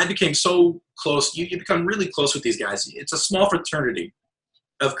 I became so close. You become really close with these guys. It's a small fraternity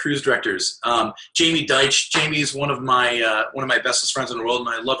of cruise directors. Jamie Deitch. Jamie's one of my bestest friends in the world, and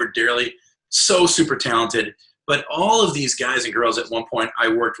I love her dearly. So super talented. But all of these guys and girls at one point I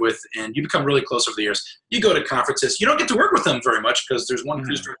worked with, and you become really close over the years. You go to conferences. You don't get to work with them very much because there's one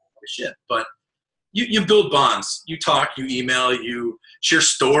cruise director for ship. But you build bonds. You talk, you email, you share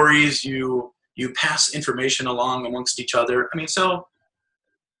stories, you pass information along amongst each other. I mean, so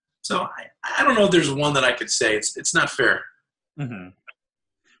I don't know if there's one that I could say. It's not fair. Mm-hmm.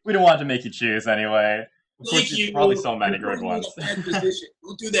 We don't want to make you choose anyway. Thank you. Probably so many good ones.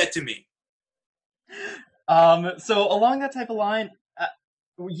 Don't do that to me. So along that type of line,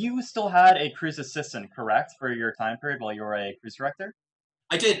 you still had a cruise assistant, correct, for your time period while you were a cruise director?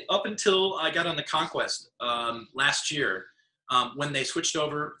 I did, up until I got on the Conquest last year, when they switched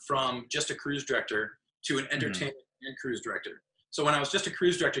over from just a cruise director to an entertainment and cruise director. So when I was just a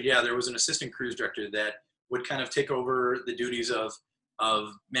cruise director, there was an assistant cruise director that would kind of take over the duties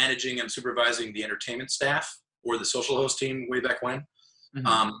of managing and supervising the entertainment staff or the social host team way back when.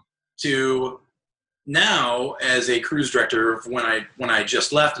 To now, as a cruise director, when I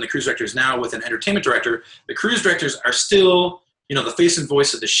just left, and the cruise director is now with an entertainment director, the cruise directors are still the face and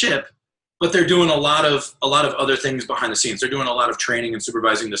voice of the ship, but they're doing a lot of other things behind the scenes. They're doing a lot of training and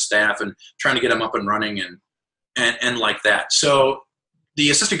supervising the staff and trying to get them up and running and like that. So the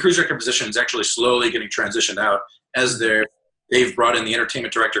assistant cruise director position is actually slowly getting transitioned out as they've brought in the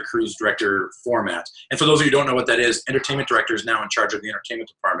entertainment director, cruise director format. And for those of you who don't know what that is, entertainment director is now in charge of the entertainment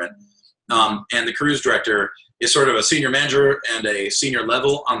department. And the cruise director is sort of a senior manager and a senior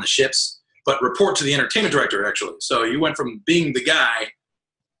level on the ships, but report to the entertainment director, actually. So you went from being the guy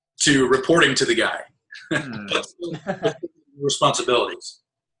to reporting to the guy. But still responsibilities.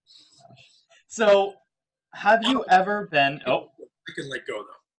 So have you ever been... Oh. I can let go,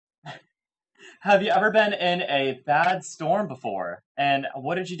 though. Have you ever been in a bad storm before? And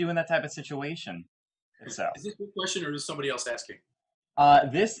what did you do in that type of situation? If so. Is this a question, or is somebody else asking?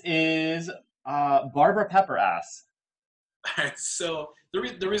 This is Barbara Pepper asks. All right, so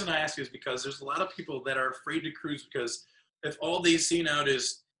the reason I ask is because there's a lot of people that are afraid to cruise because if all they've seen out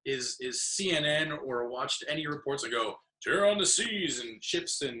is CNN or watched any reports and go, Terror on the seas and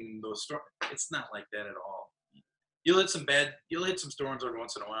ships and those storms. It's not like that at all. You'll hit some storms every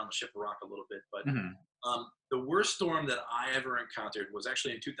once in a while, and the ship will rock a little bit. But the worst storm that I ever encountered was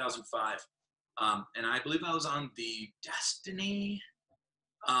actually in 2005, and I believe I was on the Destiny.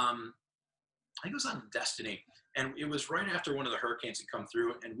 I think it was on Destiny, and it was right after one of the hurricanes had come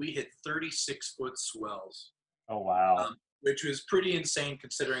through, and we hit 36-foot swells. Oh wow! Which was pretty insane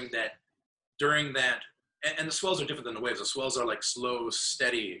considering that during that, and the swells are different than the waves. The swells are like slow,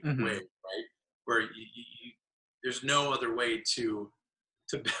 steady waves, right? Where there's no other way to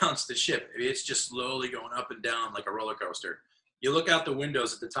bounce the ship. It's just slowly going up and down like a roller coaster. You look out the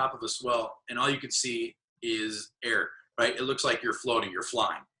windows at the top of a swell, and all you can see is air, right? It looks like you're floating, you're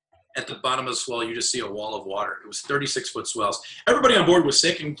flying. At the bottom of the swell, you just see a wall of water. It was 36-foot swells. Everybody on board was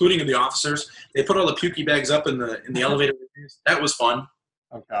sick, including the officers. They put all the pukey bags up in the elevator. That was fun.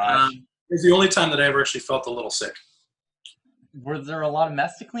 Oh gosh! It was the only time that I ever actually felt a little sick. Were there a lot of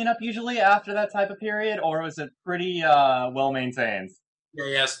mess to clean up usually after that type of period, or was it pretty well maintained?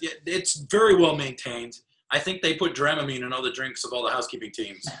 Yes, it's very well maintained. I think they put Dramamine in all the drinks of all the housekeeping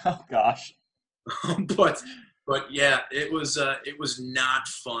teams. Oh gosh! But yeah, it was not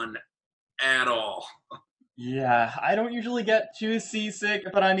fun at all. Yeah, I don't usually get too seasick,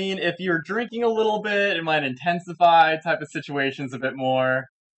 but I mean, if you're drinking a little bit, it might intensify type of situations a bit more.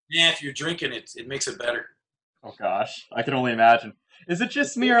 Yeah, if you're drinking it, it makes it better. Oh gosh, I can only imagine. Is it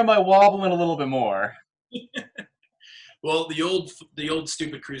just me or am I wobbling a little bit more? Well, the old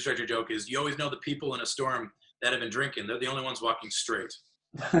stupid cruise director joke is you always know the people in a storm that have been drinking. They're the only ones walking straight.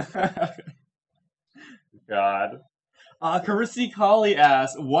 God. Carisi Colley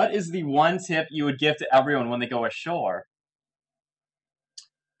asks, what is the one tip you would give to everyone when they go ashore?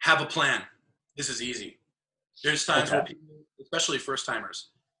 Have a plan. This is easy. There's times where people, especially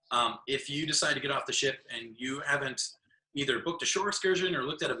first-timers, if you decide to get off the ship and you haven't either booked a shore excursion or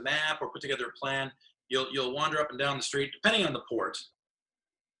looked at a map or put together a plan, you'll wander up and down the street, depending on the port.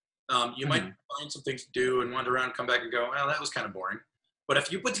 You might find some things to do and wander around, come back and go, well, that was kind of boring. But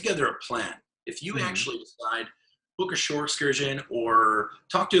if you put together a plan, if you actually decide, book a shore excursion or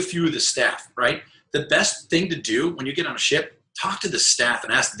talk to a few of the staff, right? The best thing to do when you get on a ship, talk to the staff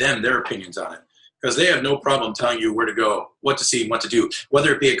and ask them their opinions on it. Because they have no problem telling you where to go, what to see, and what to do,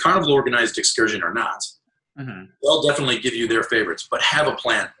 whether it be a Carnival organized excursion or not. They'll definitely give you their favorites, but have a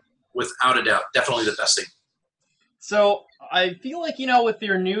plan, without a doubt. Definitely the best thing. So I feel like, with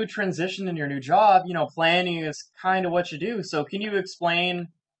your new transition and your new job, planning is kind of what you do. So can you explain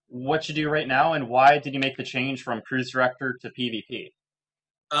what you do right now and why did you make the change from cruise director to PVP?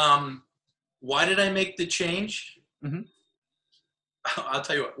 Why did I make the change? I'll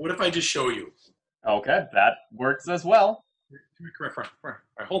tell you what if I just show you? Okay, that works as well. Come here. All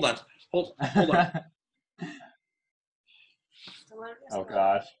right, hold on. Hold on. Oh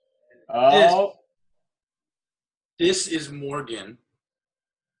gosh. Oh. This is Morgan.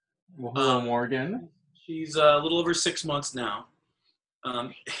 Well, hello, Morgan. She's a little over 6 months now.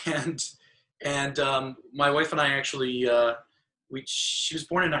 And my wife and I actually, she was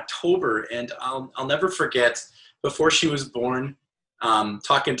born in October, and I'll never forget, before she was born,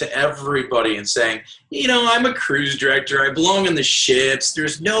 talking to everybody and saying, I'm a cruise director. I belong on the ships.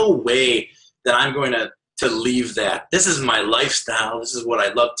 There's no way that I'm going to leave that. This is my lifestyle. This is what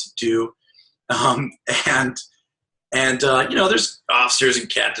I love to do. There's officers and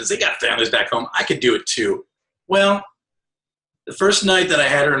captains. They got families back home. I could do it too. Well, the first night that I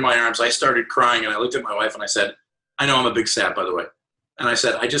had her in my arms, I started crying, and I looked at my wife and I said, I know I'm a big sap, by the way. And I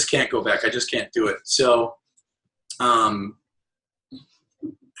said, I just can't go back. I just can't do it. So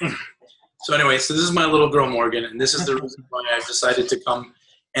anyway, so this is my little girl, Morgan, and this is the reason why I've decided to come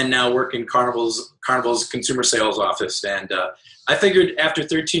and now work in Carnival's consumer sales office. And I figured after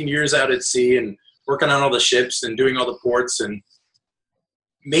 13 years out at sea and working on all the ships and doing all the ports, and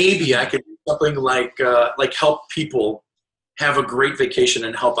maybe I could do something like help people have a great vacation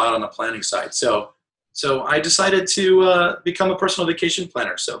and help out on the planning side. So I decided to become a personal vacation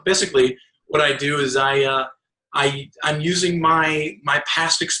planner. So basically what I do is I'm using my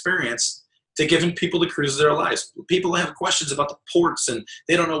past experience to giving people the cruises of their lives. People have questions about the ports and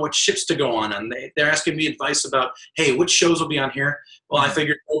they don't know what ships to go on, and they're asking me advice about, hey, which shows will be on here? Well, I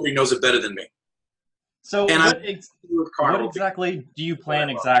figured nobody knows it better than me. So what exactly do you plan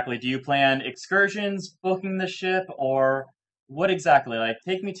exactly? Do you plan excursions, booking the ship, or what exactly? Like,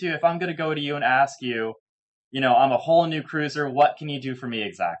 take me to, if I'm going to go to you and ask you, I'm a whole new cruiser, what can you do for me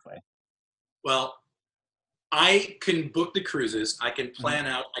exactly? Well, I can book the cruises. I can plan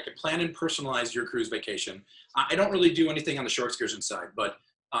out. I can plan and personalize your cruise vacation. I don't really do anything on the shore excursion side, but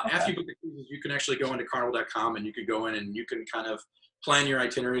After you book the cruises, you can actually go into carnival.com and you can go in and you can kind of plan your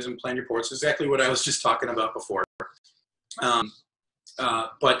itineraries and plan your ports. Exactly what I was just talking about before.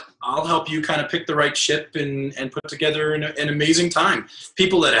 But I'll help you kind of pick the right ship and put together an amazing time.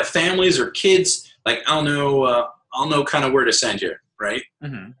 People that have families or kids, like I'll know kind of where to send you, right?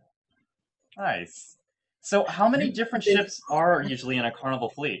 Mm-hmm. Nice. So how many different ships are usually in a Carnival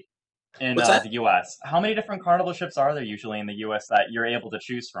fleet in the U.S.? How many different Carnival ships are there usually in the U.S. that you're able to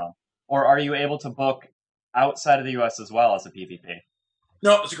choose from? Or are you able to book outside of the U.S. as well as a PVP?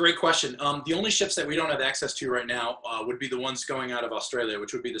 No, it's a great question. The only ships that we don't have access to right now would be the ones going out of Australia,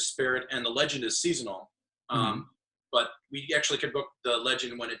 which would be the Spirit, and the Legend is seasonal. But we actually could book the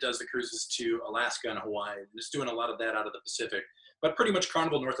Legend when it does the cruises to Alaska and Hawaii. It's doing a lot of that out of the Pacific, but pretty much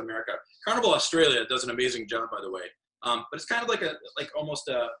Carnival North America. Carnival Australia does an amazing job, by the way. But it's kind of like almost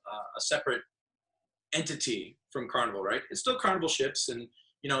a separate entity from Carnival, right? It's still Carnival ships, and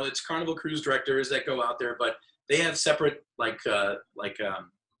it's Carnival cruise directors that go out there, but they have separate a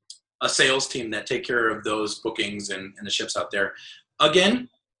sales team that take care of those bookings and the ships out there. Again,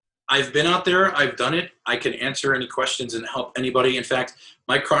 I've been out there. I've done it. I can answer any questions and help anybody. In fact,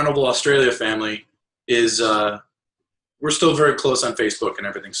 my Carnival Australia family is we're still very close on Facebook and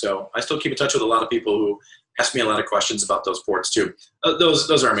everything. So I still keep in touch with a lot of people who ask me a lot of questions about those ports too.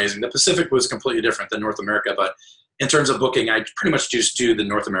 Those are amazing. The Pacific was completely different than North America, but in terms of booking, I pretty much just do the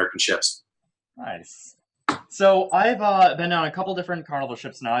North American ships. Nice. So I've been on a couple different Carnival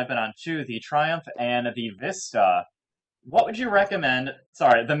ships now. I've been on 2, the Triumph and the Vista. What would you recommend?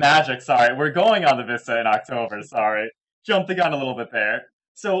 Sorry, the Magic, sorry. We're going on the Vista in October, sorry. Jumped the gun a little bit there.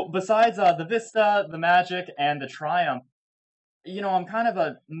 So besides the Vista, the Magic, and the Triumph, I'm kind of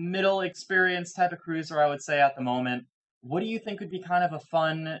a middle experience type of cruiser, I would say, at the moment. What do you think would be kind of a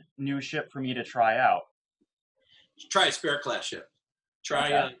fun new ship for me to try out? Try a Spirit class ship.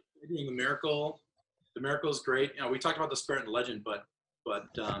 Try doing the Miracle. The Miracle is great. We talked about the Spirit and the Legend, but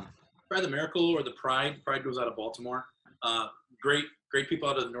try the Miracle or the Pride. Pride goes out of Baltimore. Great people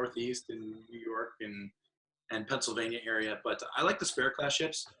out of the Northeast and New York and Pennsylvania area. But I like the Spirit class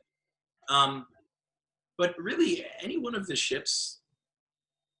ships. But really, any one of the ships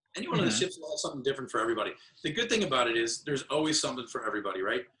will have something different for everybody. The good thing about it is there's always something for everybody,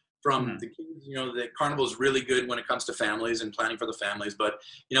 right? From the kids, the Carnival is really good when it comes to families and planning for the families, but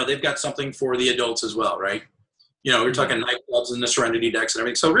they've got something for the adults as well, right? We're talking nightclubs and the Serenity decks and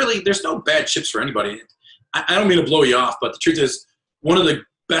everything. So really, there's no bad ships for anybody. I don't mean to blow you off, but the truth is, one of the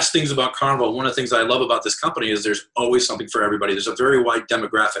best things about Carnival, one of the things I love about this company is there's always something for everybody. There's a very wide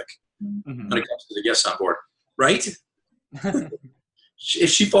demographic when it comes to the guests on board, right? If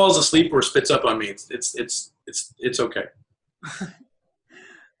she falls asleep or spits up on me, it's okay.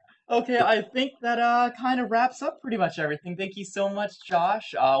 Okay, I think that kind of wraps up pretty much everything. Thank you so much,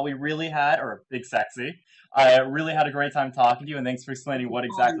 Josh. We really had, or Big Sexy, I really had a great time talking to you, and thanks for explaining what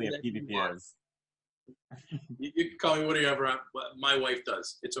exactly a PvP is. You can call me whatever my wife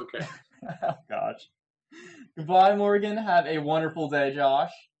does. It's okay. Oh, gosh. Goodbye, Morgan. Have a wonderful day,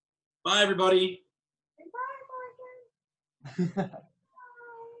 Josh. Bye, everybody. Bye,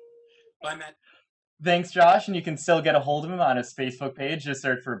 Bye, Matt. Thanks, Josh, and you can still get a hold of him on his Facebook page. Just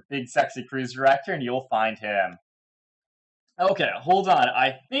search for Big Sexy Cruise Director, and you'll find him. Okay, hold on.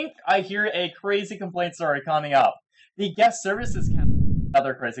 I think I hear a crazy complaint story coming up. The guest services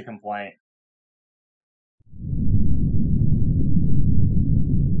another crazy complaint.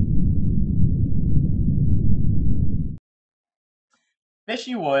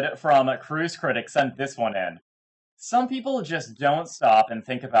 Fishy Wood from Cruise Critic sent this one in. Some people just don't stop and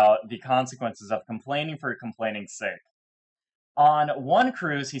think about the consequences of complaining for complaining's sake. On one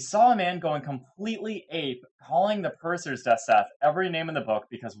cruise, he saw a man going completely ape, calling the purser's desk staff every name in the book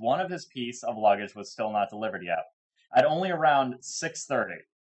because one of his piece of luggage was still not delivered yet, at only around 6:30,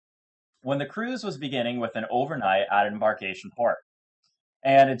 when the cruise was beginning with an overnight at embarkation port.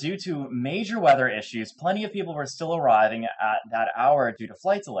 And due to major weather issues, plenty of people were still arriving at that hour due to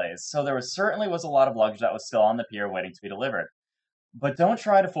flight delays, so there certainly was a lot of luggage that was still on the pier waiting to be delivered. But don't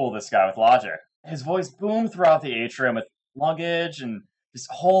try to fool this guy with logic. His voice boomed throughout the atrium with luggage and this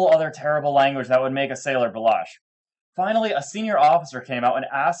whole other terrible language that would make a sailor blush. Finally, a senior officer came out and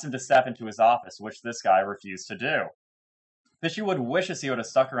asked him to step into his office, which this guy refused to do. Fishywood wishes he would have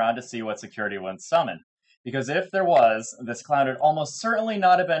stuck around to see what security would summon, because if there was, this clown would almost certainly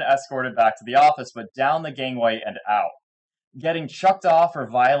not have been escorted back to the office, but down the gangway and out. Getting chucked off or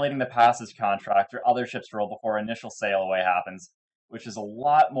violating the passage contract or other ship's rule before initial sail away happens, which is a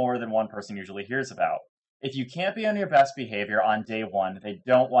lot more than one person usually hears about. If you can't be on your best behavior on day 1, they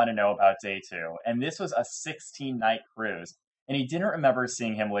don't want to know about day 2. And this was a 16-night cruise. and he didn't remember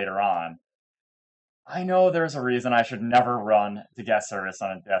seeing him later on. I know there's a reason I should never run to guest service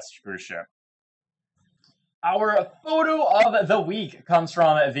on a guest cruise ship. Our photo of the week comes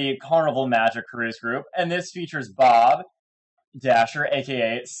from the Carnival Magic Cruise Group, and this features Bob Dasher,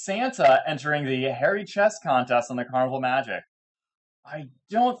 aka Santa, entering the Hairy Chest contest on the Carnival Magic. I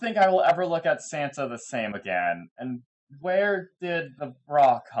don't think I will ever look at Santa the same again. And where did the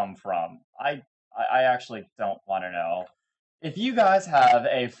bra come from? I actually don't want to know. If you guys have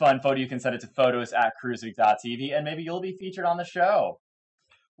a fun photo, you can send it to photos@cruiseweek.tv, and maybe you'll be featured on the show.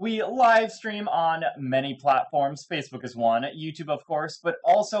 We live stream on many platforms. Facebook is one, YouTube, of course, but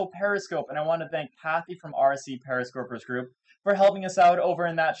also Periscope. And I want to thank Kathy from RC Periscopers Group for helping us out over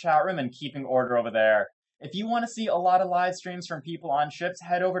in that chat room and keeping order over there. If you want to see a lot of live streams from people on ships,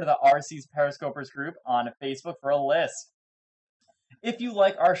 head over to the RC's Periscopers Group on Facebook for a list. If you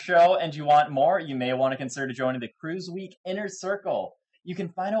like our show and you want more, you may want to consider joining the Cruise Week Inner Circle. You can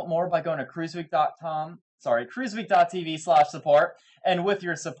find out more by going to cruiseweek.tv/support. And with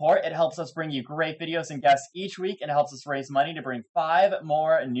your support, it helps us bring you great videos and guests each week, and it helps us raise money to bring 5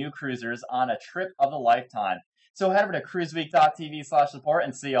 more new cruisers on a trip of a lifetime. So head over to cruiseweek.tv/support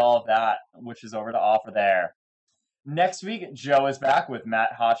and see all of that, which is over to offer there. Next week, Joe is back with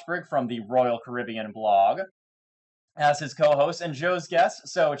Matt Hochberg from the Royal Caribbean blog as his co-host and Joe's guest,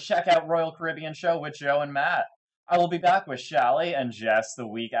 so check out Royal Caribbean Show with Joe and Matt. I will be back with Shally and Jess the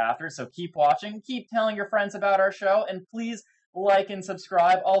week after, so keep watching, keep telling your friends about our show, and please like and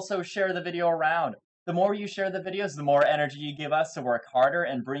subscribe. Also, share the video around. The more you share the videos, the more energy you give us to work harder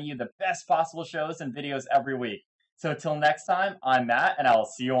and bring you the best possible shows and videos every week. So till next time, I'm Matt, and I will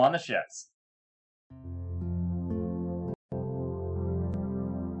see you on the ships.